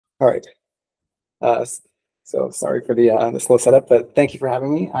All right. So sorry for the slow setup, but thank you for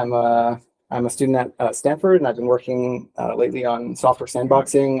having me. I'm a student at Stanford, and I've been working lately on software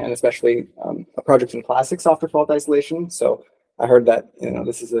sandboxing, and especially a project in classic software fault isolation. So I heard that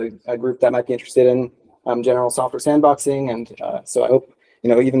this is a group that might be interested in general software sandboxing, and so I hope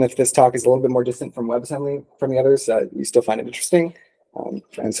even if this talk is a little bit more distant from WebAssembly from the others, you still find it interesting.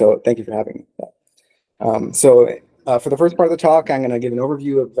 And so thank you for having me. For the first part of the talk, I'm going to give an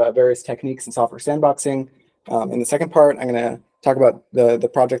overview of various techniques in software sandboxing. In the second part, I'm going to talk about the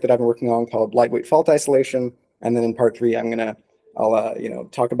project that I've been working on called lightweight fault isolation. And then in part 3, I'll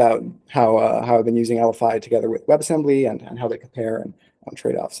talk about how I've been using LFI together with WebAssembly and how they compare and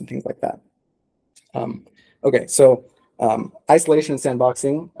trade-offs and things like that. Okay, so isolation and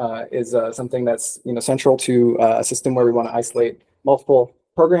sandboxing is something that's central to a system where we want to isolate multiple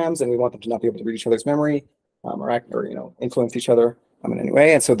programs and we want them to not be able to read each other's memory or influence each other in any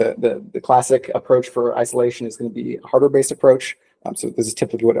way. And so the classic approach for isolation is going to be a hardware-based approach. So this is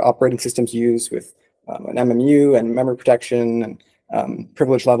typically what operating systems use with an MMU and memory protection and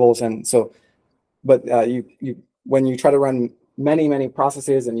privilege levels. And so, but when you try to run many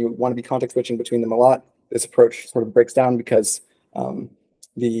processes and you want to be context switching between them a lot, this approach sort of breaks down because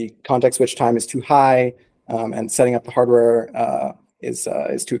the context switch time is too high, and setting up the hardware is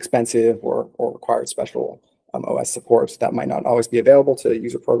too expensive or requires special OS support that might not always be available to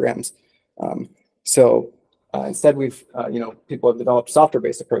user programs. Instead, people have developed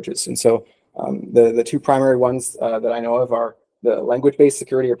software-based approaches, and so the two primary ones that I know of are the language-based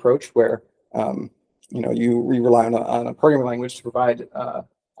security approach, where you rely on a programming language to provide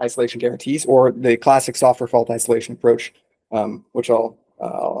isolation guarantees, or the classic software fault isolation approach, which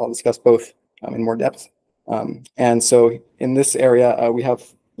I'll discuss both in more depth. And so in this area, we have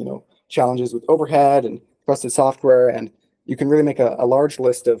challenges with overhead and trusted software, and you can really make a large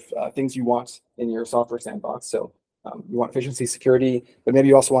list of things you want in your software sandbox. So you want efficiency, security, but maybe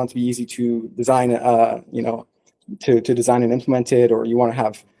you also want it to be easy to design, to design and implement it, or you want to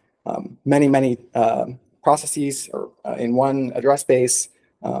have many processes or in one address space.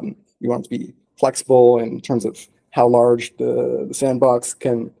 You want it to be flexible in terms of how large the sandbox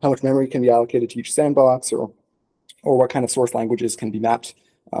how much memory can be allocated to each sandbox, or what kind of source languages can be mapped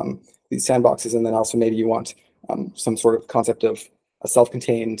these sandboxes. And then also maybe you want some sort of concept of a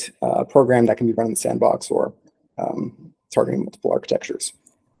self-contained program that can be run in the sandbox, or targeting multiple architectures.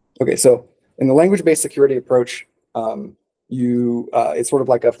 Okay, so in the language-based security approach, it's sort of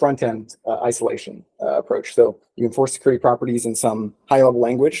like a front-end isolation approach. So you enforce security properties in some high-level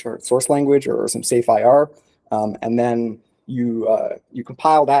language or source language or some safe IR, and then you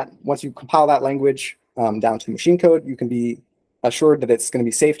compile that. Once you compile that language down to machine code, you can be assured that it's going to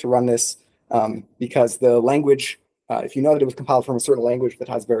be safe to run this because the language, if you know that it was compiled from a certain language that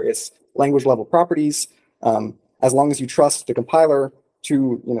has various language-level properties, as long as you trust the compiler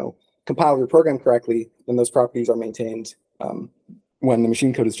to compile your program correctly, then those properties are maintained when the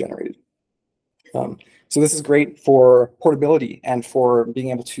machine code is generated. So this is great for portability and for being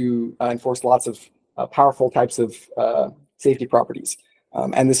able to enforce lots of powerful types of safety properties.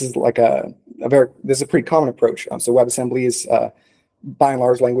 And this is like this is a pretty common approach. So WebAssembly is by and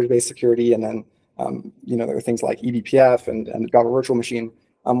large language-based security, and then there are things like eBPF and Java Virtual Machine.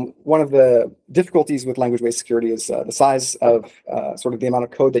 One of the difficulties with language-based security is the size of sort of the amount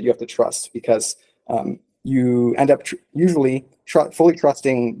of code that you have to trust, because you end up usually fully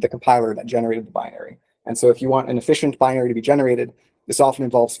trusting the compiler that generated the binary. And so if you want an efficient binary to be generated, this often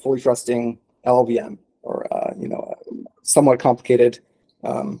involves fully trusting LLVM, or somewhat complicated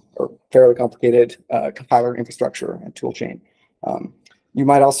or fairly complicated compiler infrastructure and tool chain. You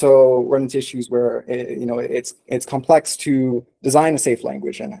might also run into issues where it's complex to design a safe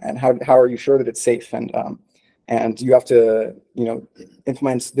language, and how are you sure that it's safe, and you have to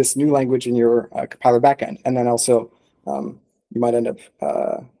implement this new language in your compiler backend, and then also you might end up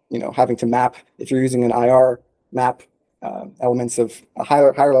having to map, if you're using an IR, map elements of a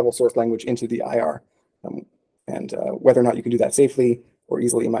higher level source language into the IR, and whether or not you can do that safely or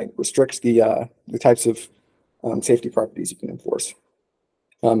easily might restrict the types of safety properties you can enforce.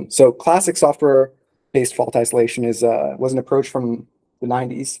 So classic software-based fault isolation was an approach from the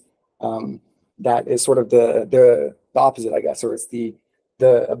 90s that is sort of the opposite, I guess, or it's the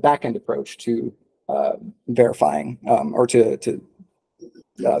backend approach to verifying or to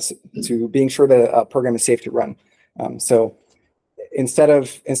being sure that a program is safe to run. So instead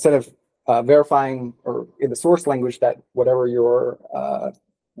of verifying or in the source language that whatever your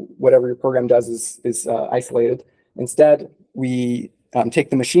program does is isolated, instead we take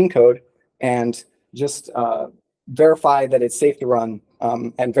the machine code and just verify that it's safe to run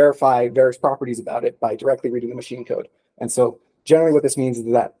and verify various properties about it by directly reading the machine code. And so generally what this means is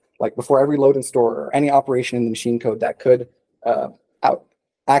that like before every load and store or any operation in the machine code that could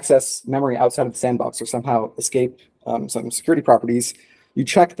access memory outside of the sandbox or somehow escape some security properties, you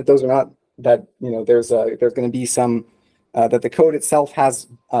check that those are not, that there's going to be some, that the code itself has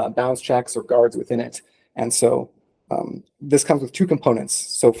bounds checks or guards within it. And so this comes with two components.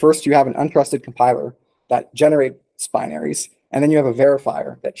 So first you have an untrusted compiler that generates binaries, and then you have a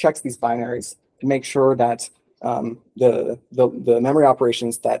verifier that checks these binaries to make sure that the memory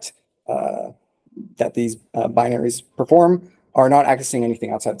operations that these binaries perform are not accessing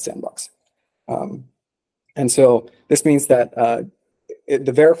anything outside the sandbox. And so this means that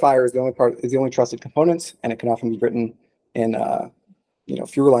the verifier is the only trusted component, and it can often be written in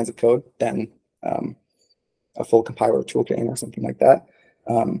fewer lines of code than a full compiler toolchain or something like that.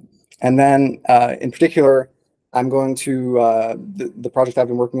 And then in particular, I'm going to the project I've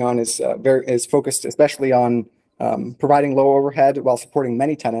been working on is focused especially on providing low overhead while supporting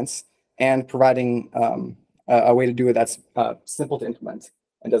many tenants, and providing a way to do it that's simple to implement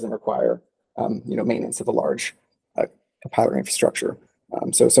and doesn't require maintenance of a large compiler infrastructure.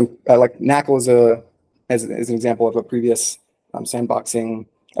 So some like NaCl is an example of a previous sandboxing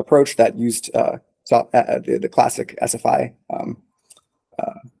approach that used the classic SFI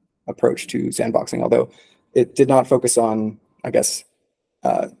approach to sandboxing, although it did not focus on, I guess,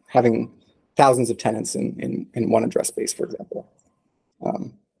 having thousands of tenants in one address space, for example.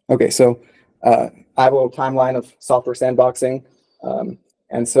 Okay, so I have a little timeline of software sandboxing.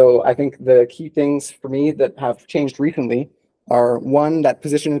 And so I think the key things for me that have changed recently are, one, that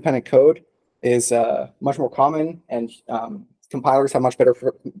position-independent code is much more common, and compilers have much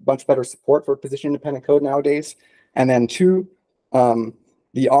better support for position-independent code nowadays. And then two,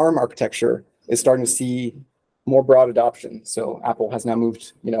 the ARM architecture is starting to see more broad adoption. So Apple has now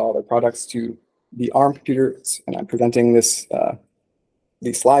moved all their products to the ARM computers, and I'm presenting these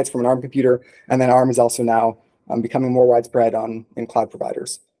slides from an ARM computer. And then ARM is also now becoming more widespread in cloud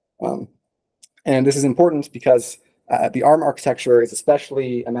providers. And this is important because the ARM architecture is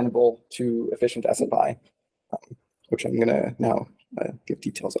especially amenable to efficient SFI, which I'm going to now give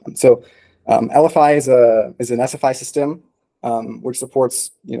details on. So LFI is an SFI system which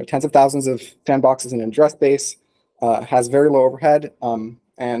supports tens of thousands of sandboxes in an address space, has very low overhead,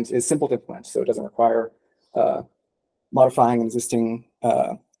 and is simple to implement. So it doesn't require modifying an existing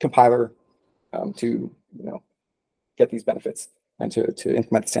compiler to get these benefits and to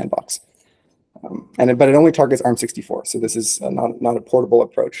implement the sandbox. But it only targets ARM64, so this is not a portable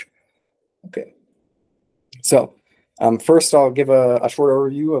approach. Okay, so first I'll give a short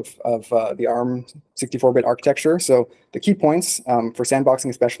overview of the ARM 64-bit architecture. So the key points for sandboxing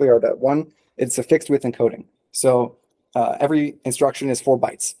especially are that, one, it's a fixed width encoding. So every instruction is 4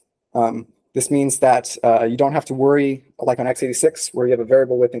 bytes. This means that you don't have to worry, like on x86, where you have a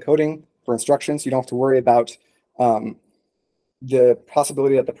variable width encoding for instructions, you don't have to worry about the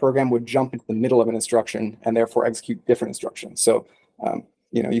possibility that the program would jump into the middle of an instruction and therefore execute different instructions. So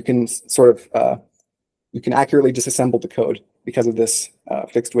you can you can accurately disassemble the code because of this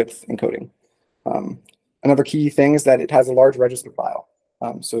fixed width encoding. Another key thing is that it has a large register file.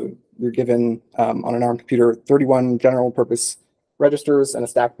 So you're given on an ARM computer 31 general purpose registers and a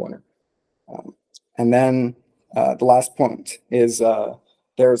stack pointer. And then the last point is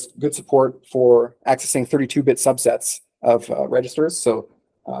there's good support for accessing 32-bit subsets of registers. So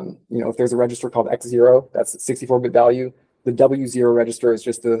if there's a register called X0, that's a 64-bit value. The W0 register is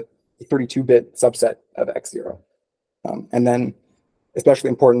just the 32-bit subset of X0. And then, especially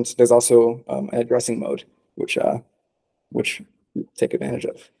important, there's also an addressing mode, which we take advantage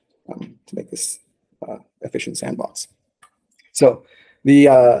of to make this efficient sandbox. So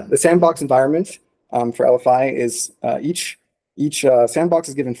the sandbox environment for LFI is each sandbox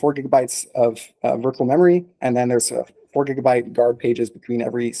is given 4 gigabytes of virtual memory, and then there's 4 gigabyte guard pages between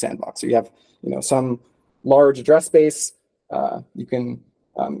every sandbox. So you have some large address space.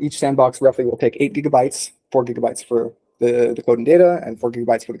 Each sandbox roughly will take 8 gigabytes, 4 gigabytes for the code and data, and 4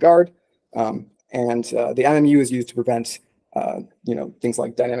 gigabytes for the guard. And the MMU is used to prevent things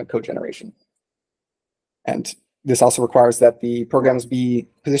like dynamic code generation. And this also requires that the programs be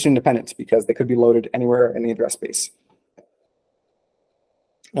position independent, because they could be loaded anywhere in the address space.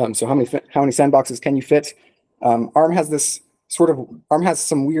 So how many sandboxes can you fit? ARM has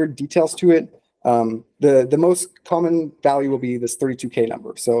some weird details to it. The most common value will be this 32K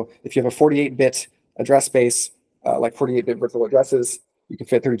number. So if you have a 48-bit address space, like 48-bit virtual addresses, you can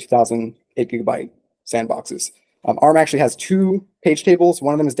fit 32,000 8-gigabyte sandboxes. ARM actually has 2 page tables.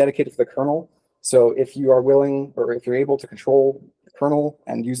 One of them is dedicated to the kernel. So if you are willing, or if you're able to control the kernel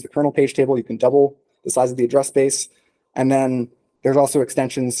and use the kernel page table, you can double the size of the address space. And then there's also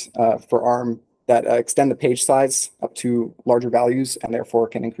extensions for ARM that extend the page size up to larger values and therefore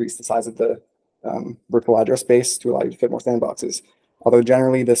can increase the size of the virtual address space to allow you to fit more sandboxes. Although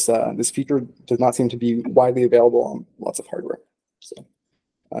generally this feature does not seem to be widely available on lots of hardware. So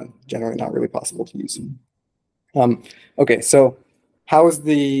generally not really possible to use. Okay, so how is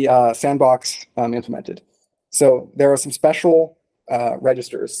the sandbox implemented? So there are some special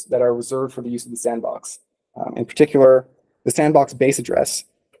registers that are reserved for the use of the sandbox. In particular, the sandbox base address,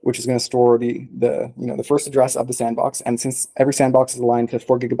 which is going to store the first address of the sandbox. And since every sandbox is aligned to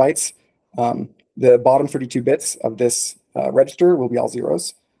 4 gigabytes, the bottom 32 bits of this register will be all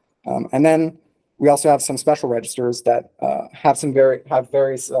zeros. And then we also have some special registers that have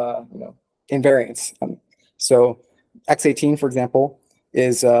various invariants. So x18, for example,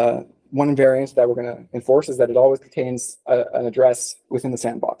 is one invariant that we're going to enforce is that it always contains an address within the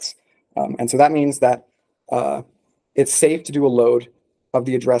sandbox. And so that means that it's safe to do a load of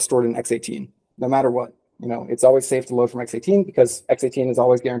the address stored in x18, no matter what. It's always safe to load from x18 because x18 is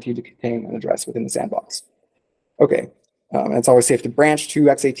always guaranteed to contain an address within the sandbox. Okay, and it's always safe to branch to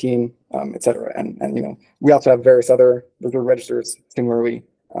x18, et cetera. And we also have various other registers similarly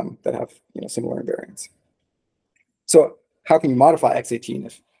that have similar invariants. So how can you modify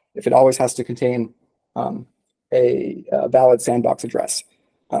x18 if it always has to contain a valid sandbox address?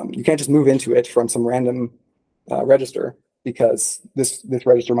 You can't just move into it from some random register because this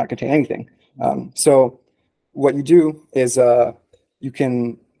register might contain anything. So what you do is what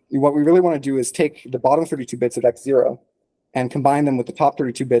we really want to do is take the bottom 32 bits of x0 and combine them with the top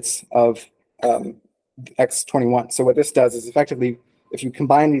 32 bits of x21. So what this does is effectively, if you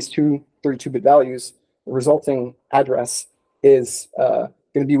combine these two 32-bit values, the resulting address is going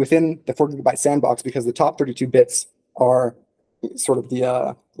to be within the 4 gigabyte sandbox because the top 32 bits are sort of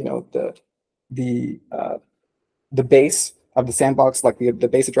the base of the sandbox, like the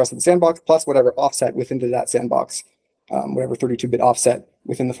base address of the sandbox, plus whatever offset within that sandbox, whatever 32-bit offset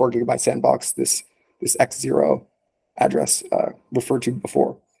within the 4 gigabyte sandbox, this x0 address referred to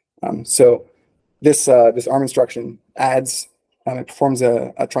before. So this ARM instruction adds, it performs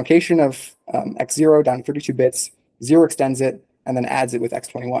a truncation of x0 down to 32 bits, 0 extends it, and then adds it with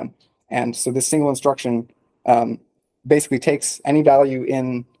x21. And so this single instruction basically takes any value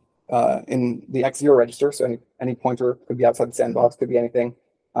in the x0 register, so any pointer could be outside the sandbox, could be anything,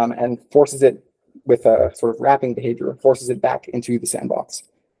 and forces it with a sort of wrapping behavior, forces it back into the sandbox.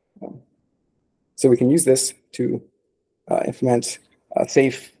 So we can use this to implement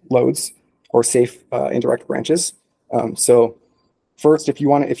safe loads or safe indirect branches. So first, if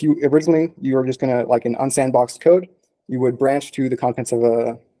originally you were just going to, like in unsandboxed code, you would branch to the contents of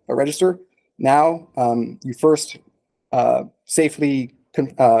a register. Now you first safely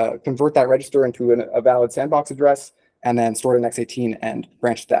convert that register into a valid sandbox address, and then store it in x18 and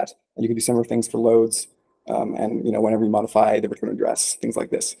branch that. And you can do similar things for loads, and whenever you modify the return address, things like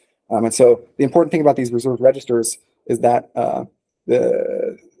this. And so the important thing about these reserved registers is that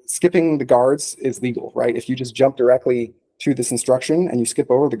skipping the guards is legal, right? If you just jump directly to this instruction and you skip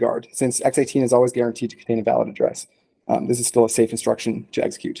over the guard, since x18 is always guaranteed to contain a valid address, this is still a safe instruction to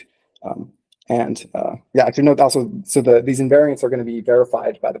execute. Yeah, I should note also, so these invariants are going to be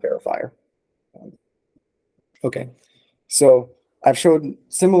verified by the verifier. Okay, so I've shown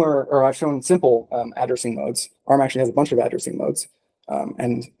simple addressing modes. ARM actually has a bunch of addressing modes.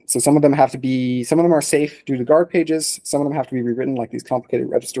 And so some of them are safe due to guard pages. Some of them have to be rewritten, like these complicated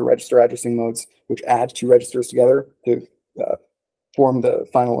register addressing modes, which add two registers together to form the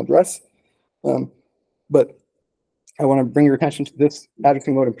final address. But I want to bring your attention to this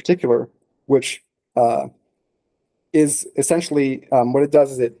addressing mode in particular, which is essentially what it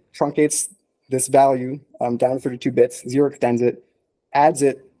does is it truncates this value down to 32 bits, 0 extends it, adds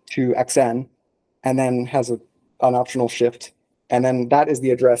it to xn, and then has an optional shift. And then that is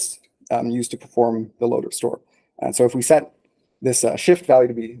the address used to perform the load or store. And so if we set this shift value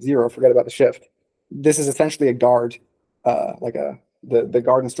to be 0, forget about the shift, this is essentially a guard, like the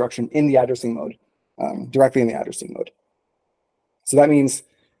guard instruction in the addressing mode, directly in the addressing mode. So that means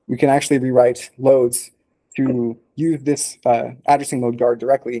we can actually rewrite loads to use this addressing mode guard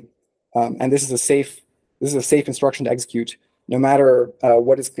directly, and this is a safe instruction to execute no matter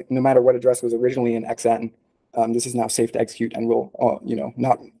what address was originally in xn. This is now safe to execute and will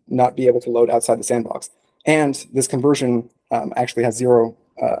not be able to load outside the sandbox. And this conversion actually has 0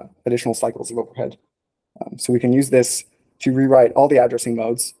 additional cycles of overhead. So we can use this to rewrite all the addressing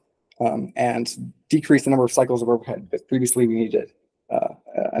modes and decrease the number of cycles of overhead. Because previously we needed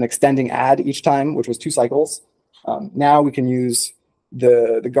an extending add each time, which was 2 cycles. Now we can use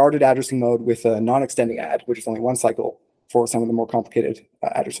the guarded addressing mode with a non-extending add, which is only one cycle for some of the more complicated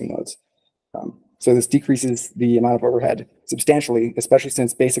addressing modes. So this decreases the amount of overhead substantially, especially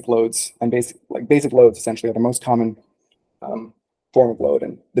since basic loads and basic loads essentially are the most common form of load,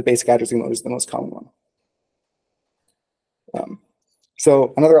 and the basic addressing mode is the most common one.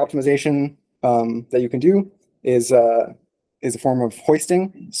 So another optimization that you can do is a form of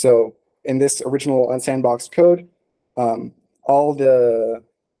hoisting. So in this original unsandboxed code, all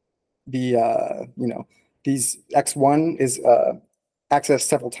these x1 is accessed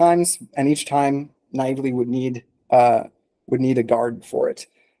several times, and each time naively would need a guard for it.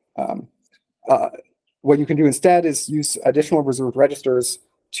 What you can do instead is use additional reserved registers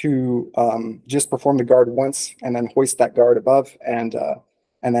to just perform the guard once and then hoist that guard above, and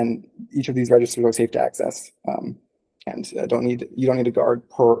then each of these registers are safe to access, and you don't need a guard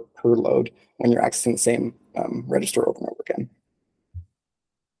per load when you're accessing the same register over and over again.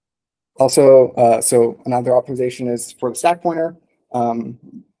 Also, so another optimization is for the stack pointer.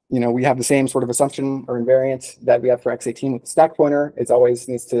 We have the same sort of assumption or invariant that we have for x18 with the stack pointer. It always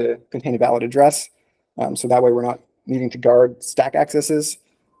needs to contain a valid address, so that way we're not needing to guard stack accesses.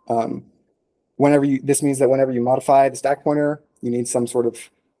 This means that whenever you modify the stack pointer, you need some sort of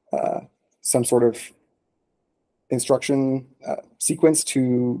instruction sequence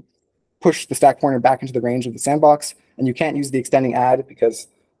to push the stack pointer back into the range of the sandbox, and you can't use the extending add because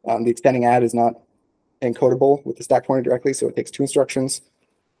the extending add is not encodable with the stack pointer directly, so it takes 2 instructions.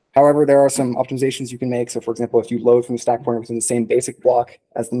 However, there are some optimizations you can make. So for example, if you load from the stack pointer within the same basic block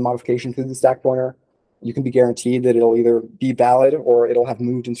as the modification to the stack pointer, you can be guaranteed that it'll either be valid or it'll have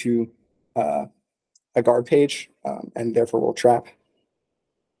moved into a guard page, and therefore will trap.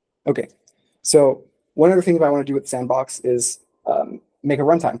 Okay, so one other thing I want to do with Sandbox is make a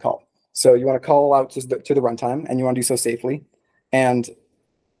runtime call. So you want to call out to the runtime, and you want to do so safely. And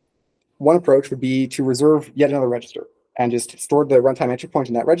one approach would be to reserve yet another register and just store the runtime entry point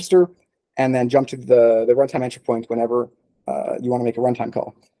in that register, and then jump to the runtime entry point whenever you want to make a runtime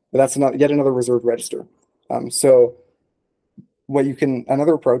call. But that's yet another reserved register. So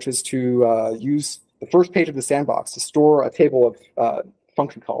another approach is to use the first page of the sandbox to store a table of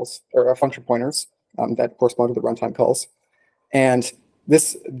function calls or function pointers that correspond to the runtime calls. And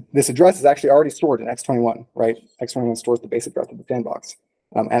this address is actually already stored in x21, right? x21 stores the basic address of the sandbox.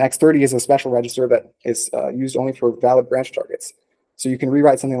 And x30 is a special register that is used only for valid branch targets. So you can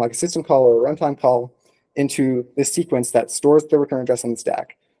rewrite something like a system call or a runtime call into this sequence that stores the return address on the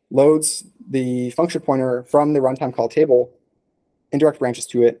stack, loads the function pointer from the runtime call table, indirect branches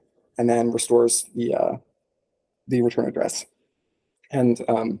to it, and then restores the return address. And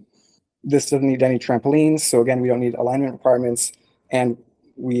this doesn't need any trampolines. So again, we don't need alignment requirements, and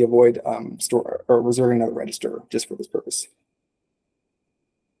we avoid reserving another register just for this purpose.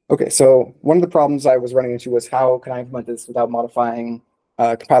 Okay, so one of the problems I was running into was how can I implement this without modifying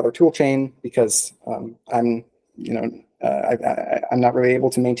compiler toolchain, because I'm not really able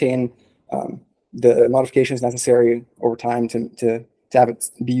to maintain the modifications necessary over time to have it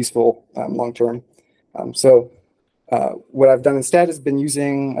be useful long term. So what I've done instead has been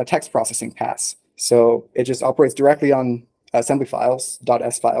using a text processing pass. So it just operates directly on assembly files,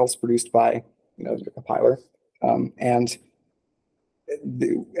 .s files produced by the compiler, and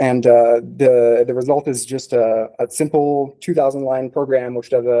the result is just a simple 2,000 line program which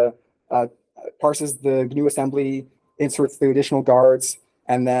does parses the GNU assembly, inserts the additional guards,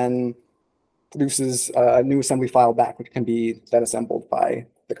 and then produces a new assembly file back, which can be then assembled by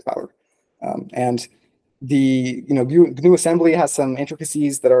the compiler. And the GNU assembly has some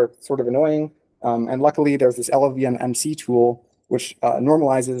intricacies that are sort of annoying, and luckily there's this LLVM-MC tool which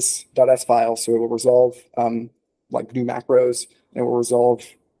normalizes .s files, so it will resolve like GNU macros. It will resolve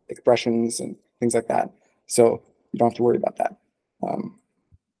expressions and things like that. So you don't have to worry about that.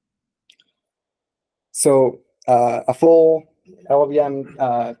 A full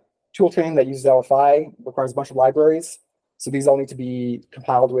LLVM toolchain that uses LFI requires a bunch of libraries. So these all need to be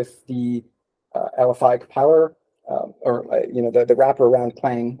compiled with the LFI compiler, or the wrapper around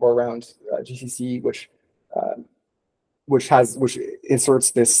Clang or around GCC, which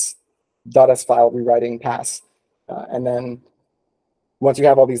inserts this .s file rewriting pass, and then once you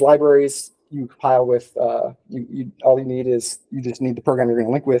have all these libraries, you compile with, all you need is, you just need the program you're going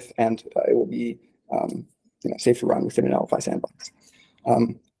to link with, and it will be safe to run within an LFI sandbox.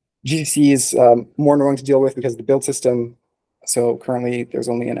 GCC is more annoying to deal with because of the build system. So currently there's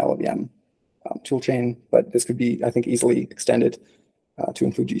only an LLVM toolchain, but this could be, I think, easily extended to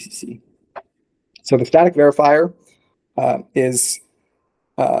include GCC. So the static verifier is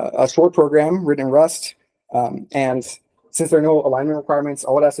a short program written in Rust, and since there are no alignment requirements,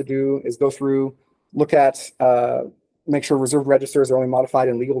 all it has to do is go through, look at, make sure reserved registers are only modified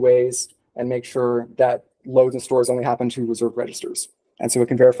in legal ways, and make sure that loads and stores only happen to reserved registers. And so it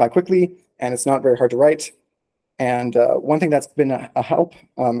can verify quickly, and it's not very hard to write. And one thing that's been a help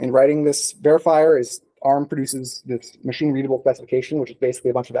in writing this verifier is ARM produces this machine-readable specification, which is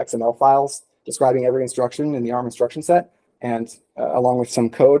basically a bunch of XML files describing every instruction in the ARM instruction set, and along with some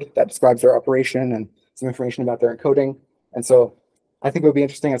code that describes their operation and some information about their encoding. And so I think it would be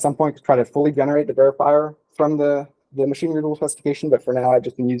interesting at some point to try to fully generate the verifier from the machine-readable specification, but for now I've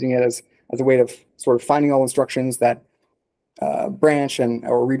just been using it as a way of sort of finding all instructions that branch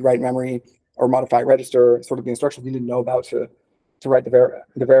or read-write memory or modify register, sort of the instructions you need to know about to write the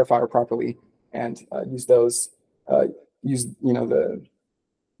verifier properly, and use those, use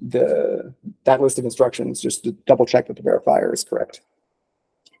that list of instructions just to double check that the verifier is correct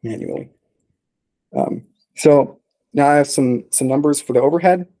manually. So now I have some numbers for the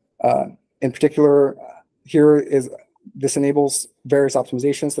overhead. In particular, this enables various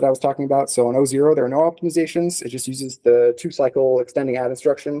optimizations that I was talking about. So on O0, there are no optimizations. It just uses the 2-cycle extending add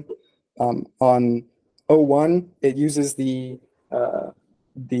instruction. On O1, it uses the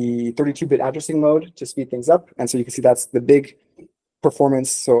 32-bit addressing mode to speed things up. And so you can see that's the big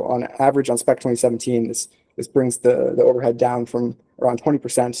performance. So on average on Spec 2017, this brings the overhead down from around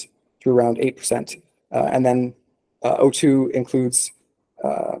 20% to around 8%. And then O2 includes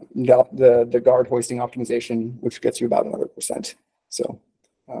the guard hoisting optimization, which gets you about another %. So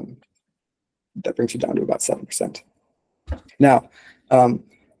that brings you down to about 7%. Now,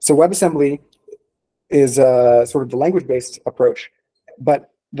 so WebAssembly is sort of the language-based approach,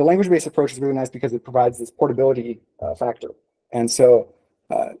 but the language-based approach is really nice because it provides this portability factor. And so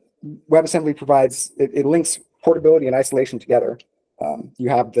WebAssembly provides, it links portability and isolation together. You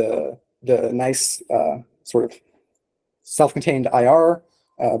have the nice sort of self-contained IR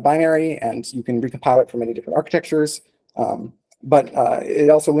binary, and you can recompile it from many different architectures. But it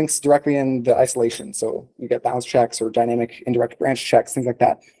also links directly in the isolation. So you get bounds checks or dynamic indirect branch checks, things like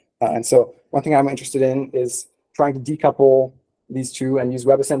that. And so one thing I'm interested in is trying to decouple these two and use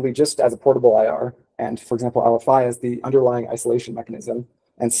WebAssembly just as a portable IR. And for example, LFI as the underlying isolation mechanism,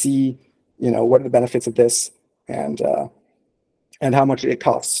 and see, what are the benefits of this, and how much it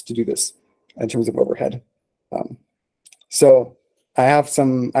costs to do this in terms of overhead. So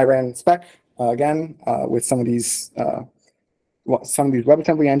I ran spec again with some of these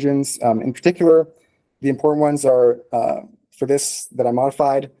WebAssembly engines. In particular, the important ones are for this that I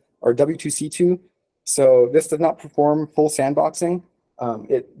modified are W2C2. So this does not perform full sandboxing.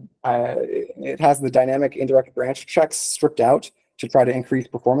 It has the dynamic indirect branch checks stripped out to try to increase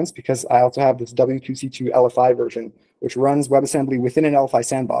performance, because I also have this W2C2 LFI version, which runs WebAssembly within an LFI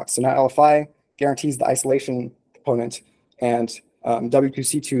sandbox. So now LFI guarantees the isolation component, and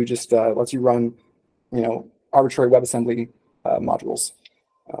W2C2 just lets you run, arbitrary WebAssembly modules.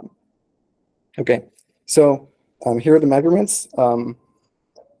 Okay, so here are the measurements.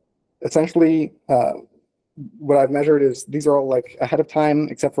 Essentially, what I've measured is these are all like ahead of time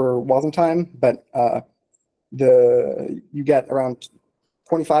except for Wasm time, but you get around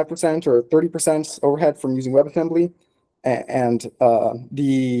 25% or 30% overhead from using WebAssembly, and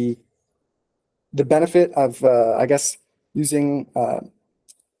the benefit of I guess using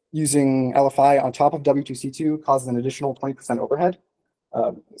LFI on top of W2C2 causes an additional 20% overhead.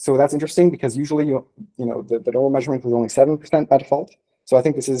 So that's interesting, because usually the normal measurement was only 7% by default. So I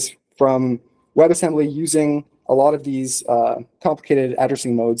think this is from WebAssembly using a lot of these complicated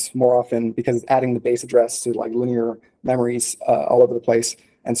addressing modes more often, because it's adding the base address to like linear memories all over the place.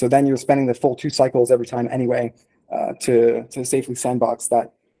 And so then you're spending the full 2 cycles every time anyway to safely sandbox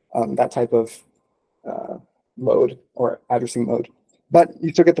that type of mode or addressing mode. But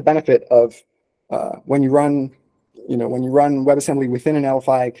you still get the benefit of when you run WebAssembly within an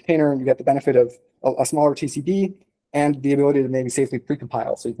LFI container, you get the benefit of a smaller TCD and the ability to maybe safely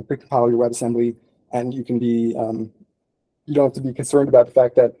precompile. So you can precompile your WebAssembly, and you can be you don't have to be concerned about the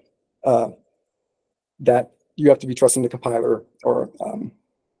fact that that you have to be trusting the compiler, or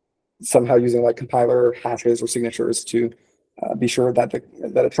somehow using like compiler hashes or signatures to be sure that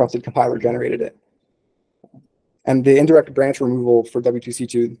that a trusted compiler generated it. And the indirect branch removal for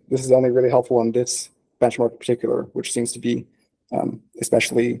W2C2, this is only really helpful on this benchmark in particular, which seems to be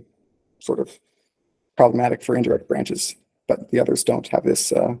especially sort of problematic for indirect branches, but the others don't have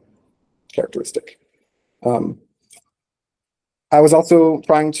this characteristic. I was also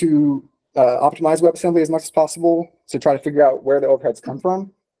trying to optimize WebAssembly as much as possible to try to figure out where the overheads come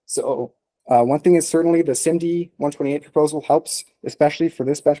from. So one thing is certainly the SIMD 128 proposal helps, especially for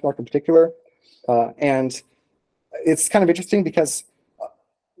this benchmark in particular. And it's kind of interesting because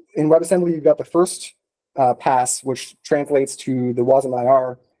in WebAssembly, you've got the first pass, which translates to the Wasm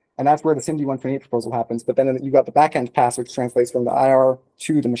IR, and that's where the SIMD 128 proposal happens. But then you've got the backend pass, which translates from the IR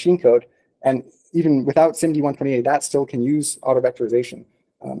to the machine code. And even without SIMD 128, that still can use auto vectorization.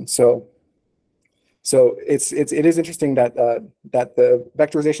 So it is interesting that that the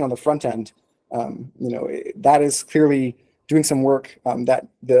vectorization on the front end, that is clearly doing some work that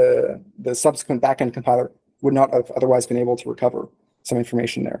the subsequent backend compiler would not have otherwise been able to recover some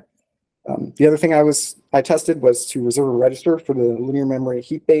information there. The other thing I tested was to reserve a register for the linear memory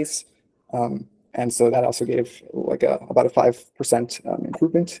heap base, and so that also gave like about a 5%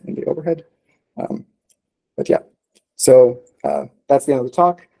 improvement in the overhead. But yeah, so that's the end of the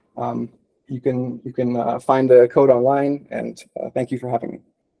talk. You can find the code online, and thank you for having me.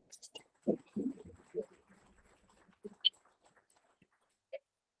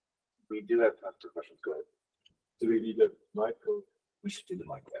 We do have time for questions. Go ahead. Do we need a mic? We should do the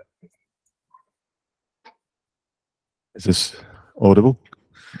mic. Yeah. Is this audible?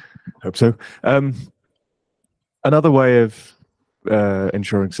 Hope so. Another way of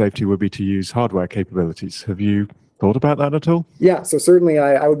ensuring safety would be to use hardware capabilities. Have you thought about that at all? Yeah, so certainly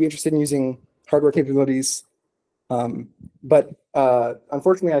I would be interested in using hardware capabilities, but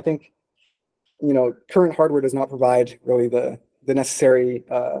unfortunately, I think current hardware does not provide really the necessary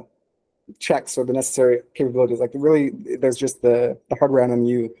checks or the necessary capabilities. Like really, there's just the hardware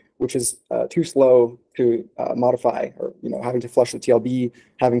MMU, which is too slow to modify, or having to flush the TLB,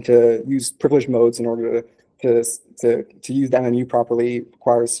 having to use privilege modes in order to use the MMU properly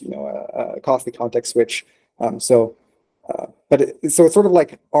requires a costly context switch. So it's sort of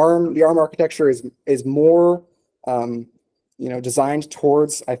like ARM. The ARM architecture is more designed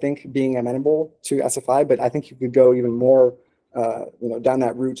towards, I think, being amenable to SFI, but I think you could go even more down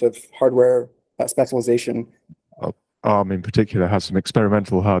that route of hardware specialization. ARM in particular has some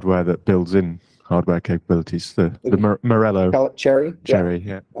experimental hardware that builds in hardware capabilities. The Morello Cherry.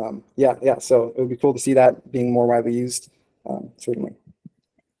 Yeah. Yeah. So it would be cool to see that being more widely used, certainly.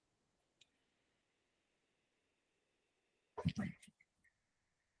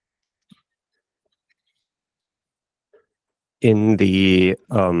 In the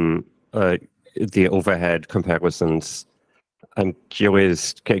overhead comparisons, I'm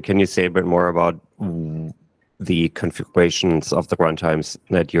curious, can you say a bit more about the configurations of the runtimes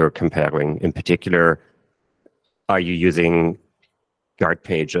that you're comparing? In particular, are you using guard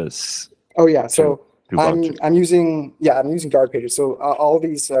pages? Oh yeah, so I'm using guard pages. So all of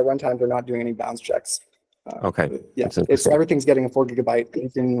these runtimes are not doing any bounds checks. Okay. Yeah, everything's getting a 4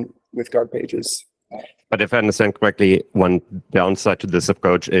 GB in with guard pages. But if I understand correctly, one downside to this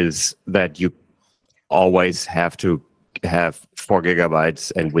approach is that you always have to have 4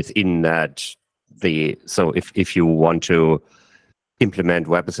 GB, and within that, so if you want to implement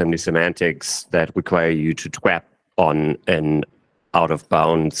WebAssembly semantics that require you to trap on an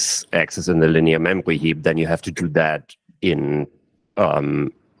out-of-bounds access in the linear memory heap, then you have to do that in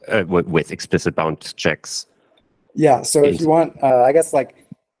with explicit bound checks. Yeah. So if you want, I guess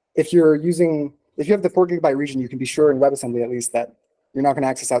if you have the 4 GB region, you can be sure in WebAssembly at least that you're not going to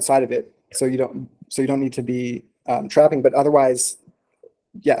access outside of it. So you don't need to be trapping. But otherwise,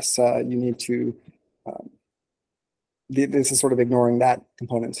 yes, you need to. This is sort of ignoring that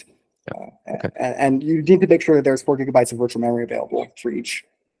component, Okay. and you need to make sure that there's 4 GB of virtual memory available for each,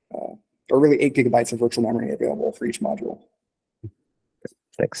 or really 8 GB of virtual memory available for each module.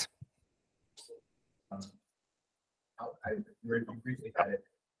 Thanks. I briefly had it.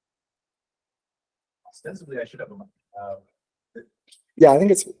 Ostensibly, I should have them. Yeah, I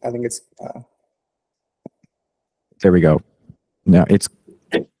think it's. There we go. No, it's.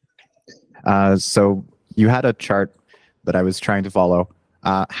 So you had a chart that I was trying to follow.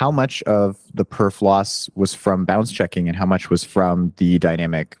 How much of the perf loss was from bounds checking, and how much was from the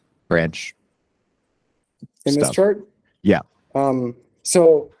dynamic branch? In this chart? Yeah.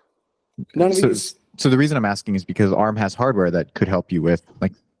 So none of these. So the reason I'm asking is because ARM has hardware that could help you with,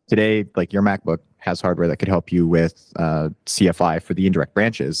 like today, like your MacBook has hardware that could help you with CFI for the indirect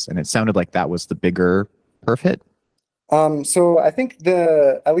branches, and it sounded like that was the bigger perf hit. So I think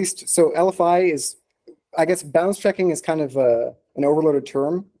so LFI is, I guess bounds checking is kind of an overloaded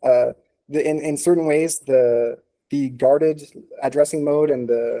term. In certain ways, the guarded addressing mode and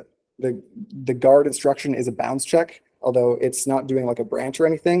the guard instruction is a bounds check, although it's not doing like a branch or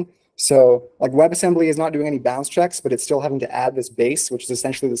anything. So like WebAssembly is not doing any bounds checks, but it's still having to add this base, which is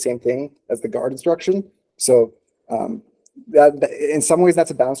essentially the same thing as the guard instruction. So in some ways that's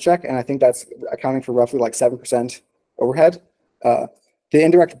a bounds check, and I think that's accounting for roughly like 7% overhead. The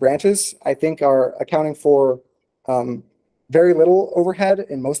indirect branches, I think, are accounting for very little overhead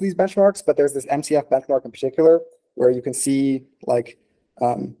in most of these benchmarks, but there's this MCF benchmark in particular where you can see like,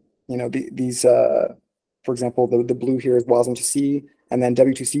 these, for example, the blue here is Wasm-to-C, and then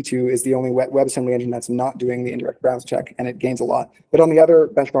W2C2 is the only WebAssembly engine that's not doing the indirect browse check, and it gains a lot. But on the other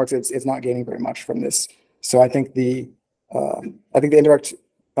benchmarks, it's not gaining very much from this. So I think the indirect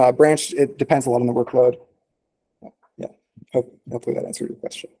branch, it depends a lot on the workload. Yeah, hopefully that answered your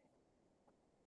question.